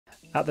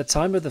At the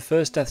time of the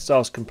first Death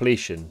Star's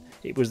completion,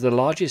 it was the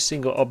largest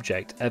single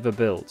object ever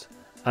built,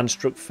 and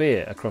struck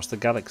fear across the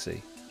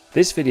galaxy.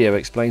 This video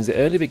explains the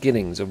early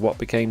beginnings of what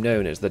became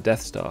known as the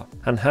Death Star,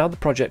 and how the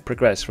project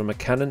progressed from a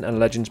canon and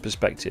legends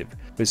perspective,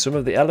 with some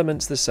of the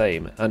elements the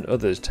same and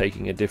others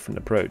taking a different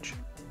approach.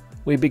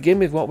 We begin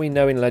with what we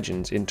know in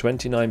legends in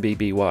 29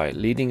 BBY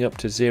leading up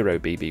to 0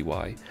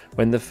 BBY,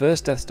 when the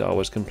first Death Star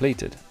was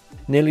completed.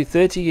 Nearly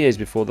 30 years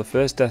before the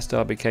first Death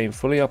Star became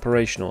fully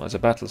operational as a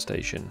battle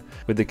station,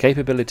 with the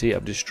capability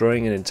of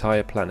destroying an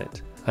entire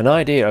planet. An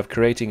idea of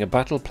creating a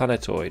battle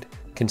planetoid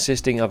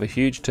consisting of a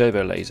huge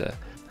turbo laser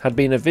had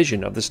been a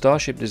vision of the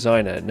starship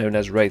designer known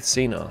as Wraith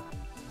Senar.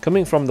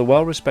 Coming from the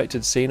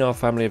well-respected Senar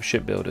family of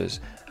shipbuilders,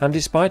 and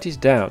despite his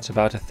doubts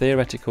about a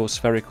theoretical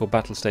spherical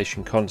battle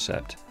station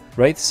concept,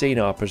 Wraith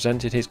Senar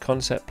presented his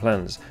concept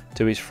plans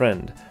to his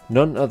friend,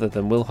 none other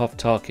than Wilhoff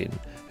Tarkin,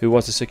 who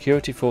was a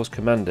security force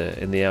commander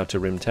in the Outer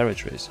Rim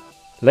territories.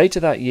 Later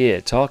that year,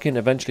 Tarkin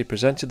eventually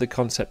presented the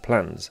concept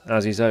plans,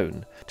 as his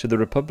own, to the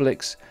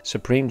Republic's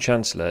Supreme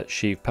Chancellor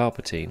Sheev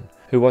Palpatine,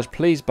 who was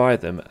pleased by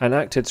them and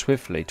acted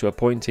swiftly to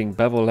appointing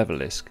Bevel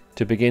Levelisk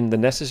to begin the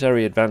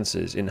necessary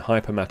advances in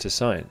hypermatter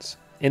science.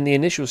 In the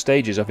initial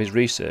stages of his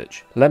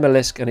research,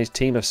 Levelisk and his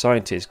team of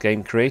scientists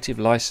gained creative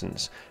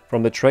license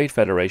from the Trade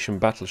Federation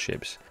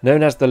battleships,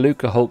 known as the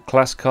Lucrehulk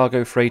class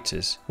cargo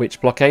freighters, which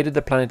blockaded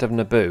the planet of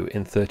Naboo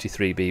in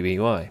 33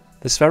 BBY.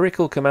 The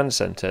spherical command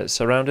center,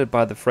 surrounded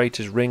by the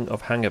freighter's ring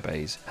of hangar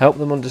bays, helped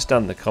them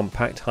understand the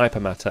compact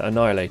hypermatter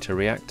annihilator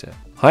reactor.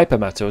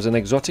 Hypermatter was an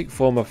exotic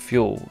form of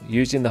fuel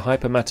used in the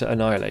hypermatter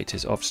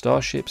annihilators of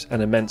starships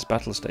and immense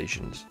battle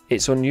stations.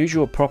 Its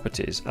unusual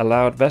properties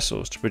allowed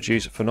vessels to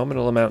produce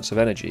phenomenal amounts of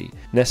energy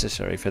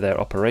necessary for their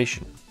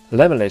operation.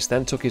 Levelisk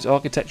then took his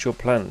architectural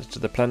plans to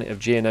the planet of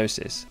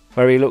Geonosis,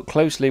 where he looked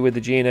closely with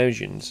the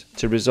Geonosians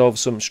to resolve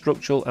some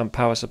structural and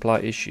power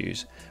supply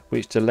issues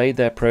which delayed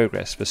their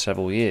progress for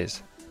several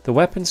years. The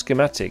weapon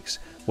schematics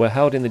were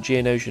held in the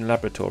Geonosian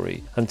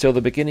laboratory until the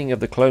beginning of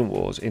the Clone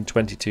Wars in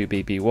 22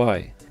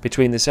 BBY,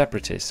 between the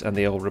Separatists and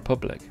the Old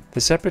Republic.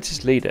 The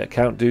Separatist leader,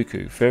 Count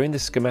Dooku, fearing the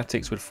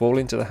schematics would fall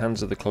into the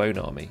hands of the clone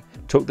army,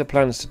 took the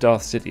plans to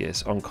Darth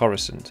Sidious on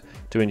Coruscant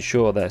to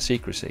ensure their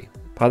secrecy.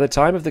 By the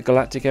time of the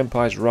Galactic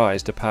Empire's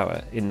rise to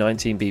power in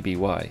 19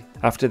 BBY,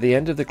 after the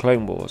end of the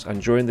Clone Wars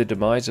and during the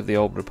demise of the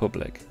Old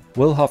Republic,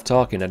 Wilhoff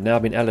Tarkin had now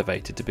been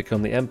elevated to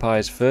become the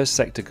Empire's first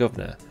sector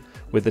governor,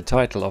 with the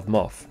title of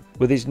Moff.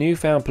 With his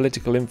newfound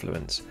political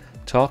influence,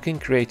 Tarkin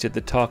created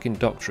the Tarkin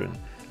Doctrine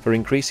for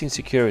increasing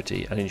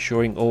security and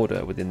ensuring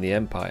order within the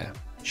Empire.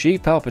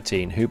 Sheev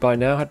Palpatine, who by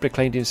now had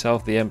proclaimed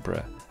himself the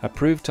Emperor,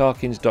 approved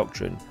Tarkin's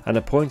doctrine and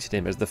appointed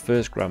him as the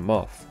first Grand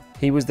Moff.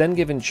 He was then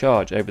given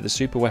charge over the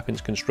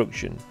superweapons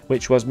construction,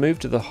 which was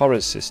moved to the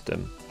Horus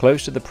system,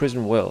 close to the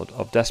prison world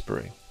of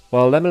Desperie.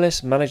 While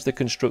Levelisk managed the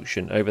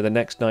construction over the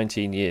next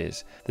 19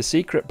 years, the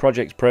secret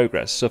project's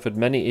progress suffered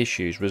many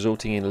issues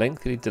resulting in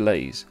lengthy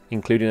delays,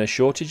 including a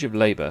shortage of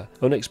labour,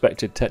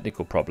 unexpected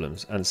technical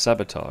problems and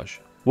sabotage.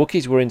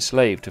 Wookiees were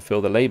enslaved to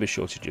fill the labour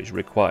shortages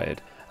required,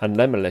 and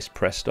Levelisk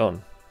pressed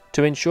on.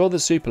 To ensure the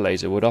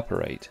superlaser would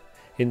operate,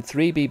 in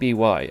 3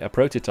 BBY a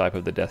prototype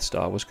of the Death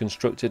Star was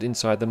constructed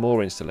inside the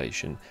Maw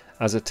installation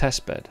as a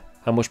testbed,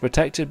 and was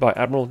protected by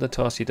Admiral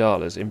Natasi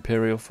Dala's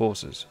Imperial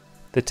forces.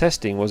 The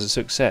testing was a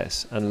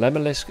success, and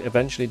Levelisk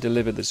eventually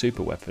delivered the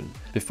superweapon,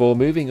 before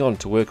moving on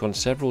to work on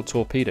several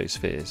torpedo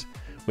spheres,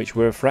 which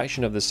were a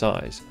fraction of the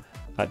size,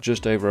 at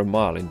just over a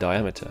mile in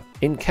diameter.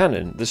 In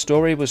canon, the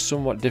story was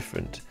somewhat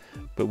different,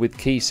 but with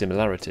key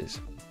similarities.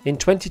 In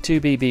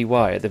 22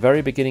 BBY, at the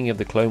very beginning of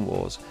the Clone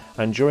Wars,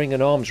 and during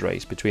an arms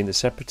race between the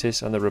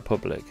Separatists and the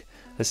Republic,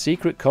 a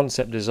secret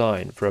concept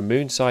design for a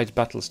moon-sized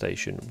battle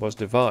station was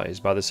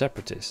devised by the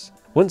Separatists.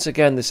 Once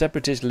again, the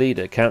Separatist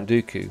leader, Count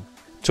Dooku,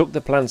 took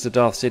the plans to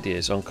Darth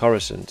Sidious on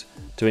Coruscant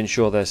to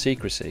ensure their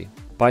secrecy.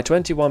 By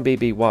 21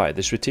 BBY,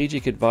 the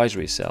Strategic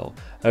Advisory Cell,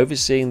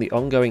 overseeing the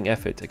ongoing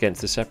effort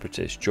against the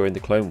Separatists during the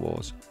Clone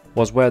Wars,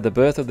 was where the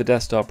birth of the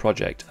Death Star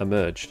project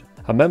emerged.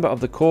 A member of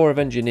the Corps of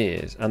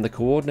Engineers and the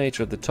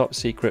coordinator of the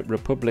top-secret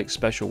Republic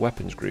Special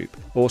Weapons Group,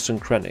 Orson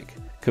Krennic,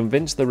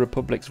 convinced the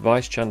Republic's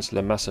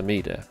Vice-Chancellor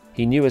Masamida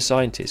he knew a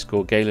scientist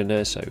called Galen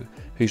Erso,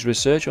 whose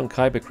research on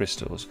kyber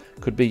crystals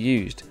could be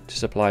used to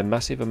supply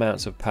massive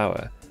amounts of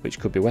power which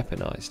could be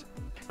weaponized.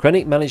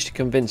 Krennic managed to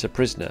convince a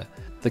prisoner,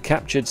 the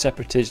captured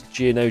Separatist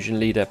Geonosian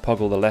leader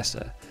Poggle the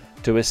Lesser,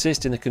 to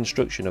assist in the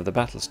construction of the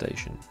battle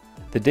station.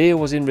 The deal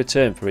was in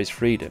return for his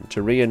freedom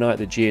to reunite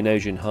the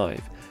Geonosian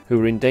hive, who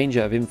were in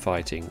danger of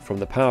infighting from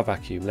the power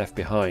vacuum left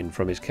behind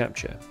from his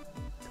capture.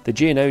 The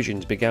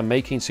Geonosians began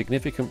making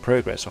significant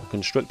progress on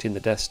constructing the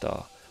Death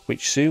Star,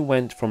 which soon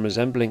went from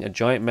resembling a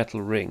giant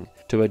metal ring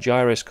to a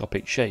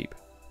gyroscopic shape.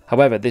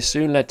 However, this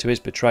soon led to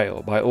his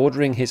betrayal by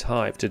ordering his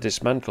hive to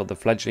dismantle the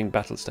fledgling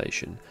battle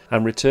station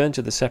and return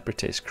to the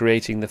Separatists,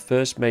 creating the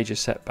first major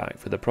setback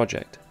for the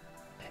project.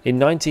 In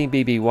 19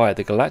 BBY,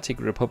 the Galactic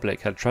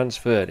Republic had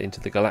transferred into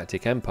the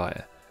Galactic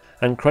Empire,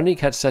 and Krennic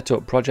had set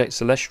up Project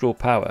Celestial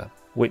Power,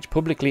 which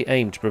publicly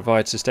aimed to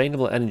provide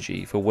sustainable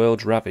energy for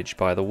worlds ravaged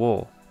by the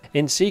war.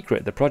 In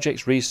secret, the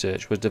project's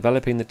research was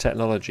developing the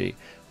technology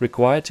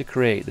required to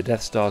create the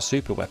Death Star's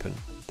superweapon.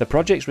 The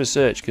project's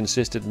research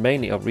consisted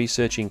mainly of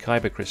researching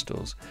kyber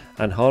crystals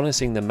and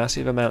harnessing the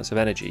massive amounts of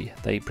energy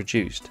they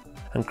produced,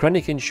 and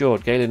Krennic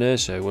ensured Galen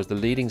Erso was the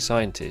leading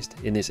scientist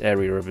in this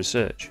area of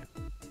research.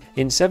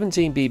 In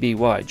 17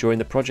 BBY, during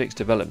the project's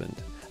development,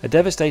 a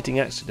devastating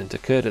accident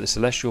occurred at the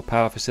Celestial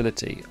Power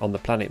Facility on the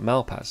planet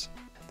Malpass.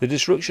 The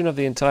destruction of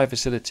the entire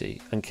facility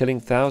and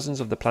killing thousands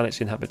of the planet's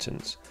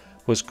inhabitants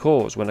was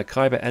caused when a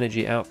kyber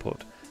energy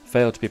output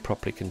failed to be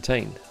properly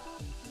contained.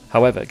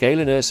 However,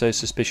 Galen Erso's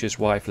suspicious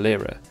wife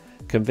Lyra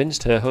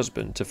convinced her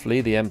husband to flee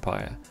the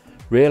Empire,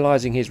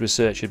 realizing his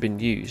research had been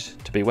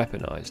used to be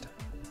weaponized.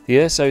 The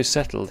Ersos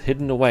settled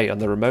hidden away on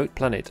the remote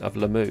planet of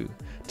Lamu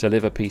to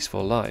live a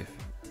peaceful life.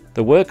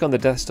 The work on the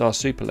Death Star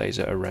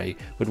superlaser array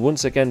would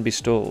once again be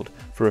stalled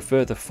for a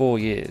further 4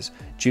 years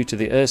due to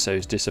the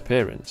Ersos'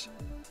 disappearance.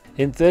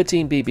 In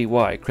 13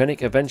 BBY,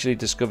 Krennic eventually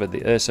discovered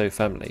the Erso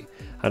family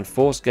and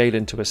forced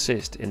Galen to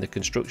assist in the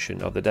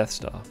construction of the Death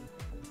Star.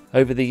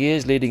 Over the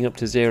years leading up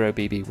to 0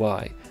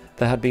 BBY,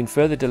 there had been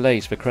further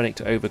delays for Krennic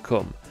to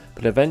overcome,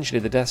 but eventually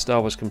the Death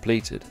Star was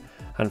completed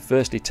and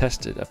firstly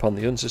tested upon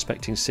the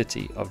unsuspecting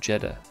city of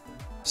Jeddah.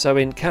 So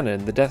in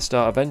canon, the Death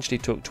Star eventually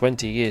took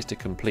 20 years to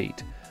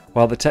complete,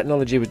 while the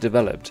technology was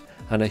developed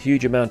and a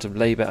huge amount of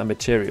labour and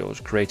materials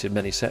created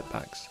many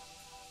setbacks.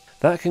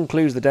 That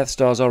concludes the Death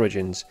Star's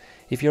origins.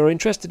 If you're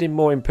interested in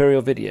more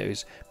Imperial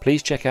videos,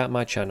 please check out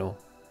my channel.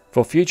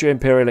 For future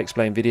Imperial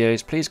Explained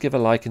videos, please give a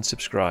like and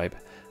subscribe.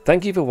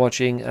 Thank you for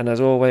watching, and as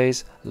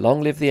always,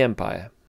 long live the Empire.